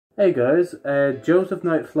Hey guys,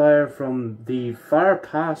 JosephniteFlyer from the far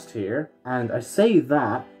past here, and I say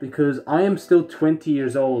that because I am still 20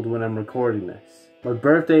 years old when I'm recording this. My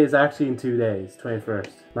birthday is actually in 2 days,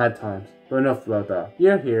 21st. Mad times. But enough about that.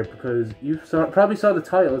 You're here because you probably saw the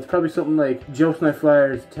title. It's probably something like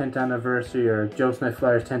JosephniteFlyer's 10th anniversary or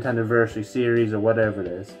JosephniteFlyer's 10th anniversary series or whatever it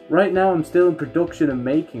is. Right now I'm still in production and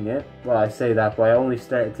making it. Well, I say that, but I only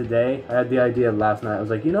started today. I had the idea last night. I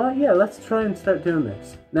was like, you know what? Yeah, let's try and start doing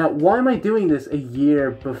this. Now, why am I doing this a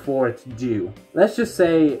year before it's due? Let's just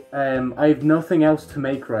say I have nothing else to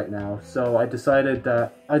make right now, so I decided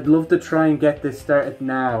that I'd love to try and get this started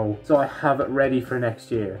now so I have it ready for next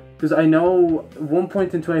year. Because I know at one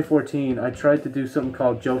point in 2014 I tried to do something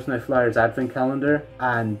called JosephniteFlyer's Advent Calendar,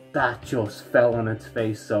 and that just fell on its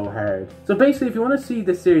face so hard. So basically, if you want to see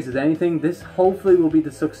this series as anything, this hopefully will be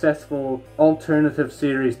the successful alternative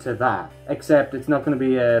series to that. Except it's not going to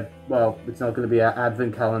be it's not going to be an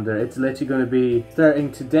Advent Calendar. It's literally going to be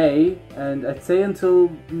starting today, and I'd say until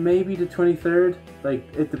maybe the 23rd. Like,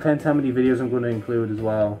 it depends how many videos I'm going to include as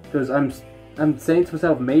well. Because I'm saying to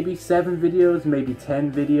myself, maybe 7 videos, maybe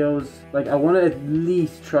 10 videos. Like, I want to at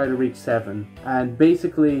least try to reach 7. And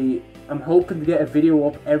basically, I'm hoping to get a video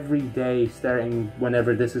up every day starting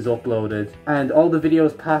whenever this is uploaded. And all the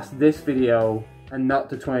videos past this video, and not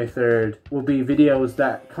the 23rd, will be videos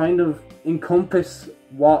that kind of encompass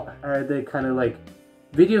what are the kind of like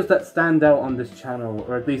videos that stand out on this channel,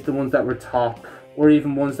 or at least the ones that were top, or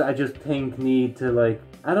even ones that I just think need to, like,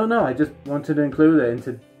 I don't know, I just wanted to include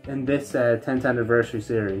it in this 10th anniversary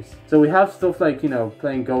series. So we have stuff like, you know,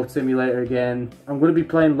 playing Goat Simulator again. I'm going to be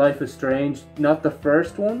playing Life is Strange, not the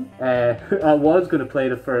first one. I was going to play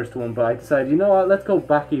the first one, but I decided, you know what, let's go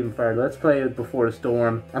back even further. Let's play it Before the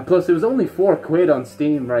Storm. And plus, it was only £4 on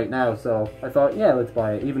Steam right now, so I thought, yeah, let's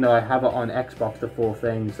buy it, even though I have it on Xbox, the full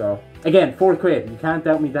thing. So again, £4, you can't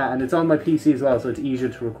doubt me that, and it's on my PC as well, so it's easier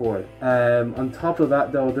to record. On top of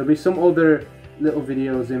that though, there'll be some other little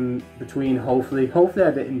videos in between, hopefully I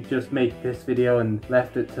didn't just make this video and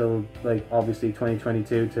left it till, like, obviously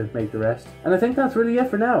 2022 to make the rest. And I think that's really it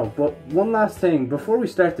for now. But one last thing before we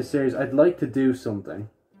start the series, I'd like to do something.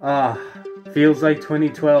 Feels like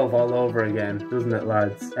 2012 all over again, doesn't it,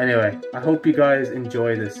 lads? Anyway, I hope you guys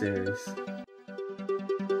enjoy this series.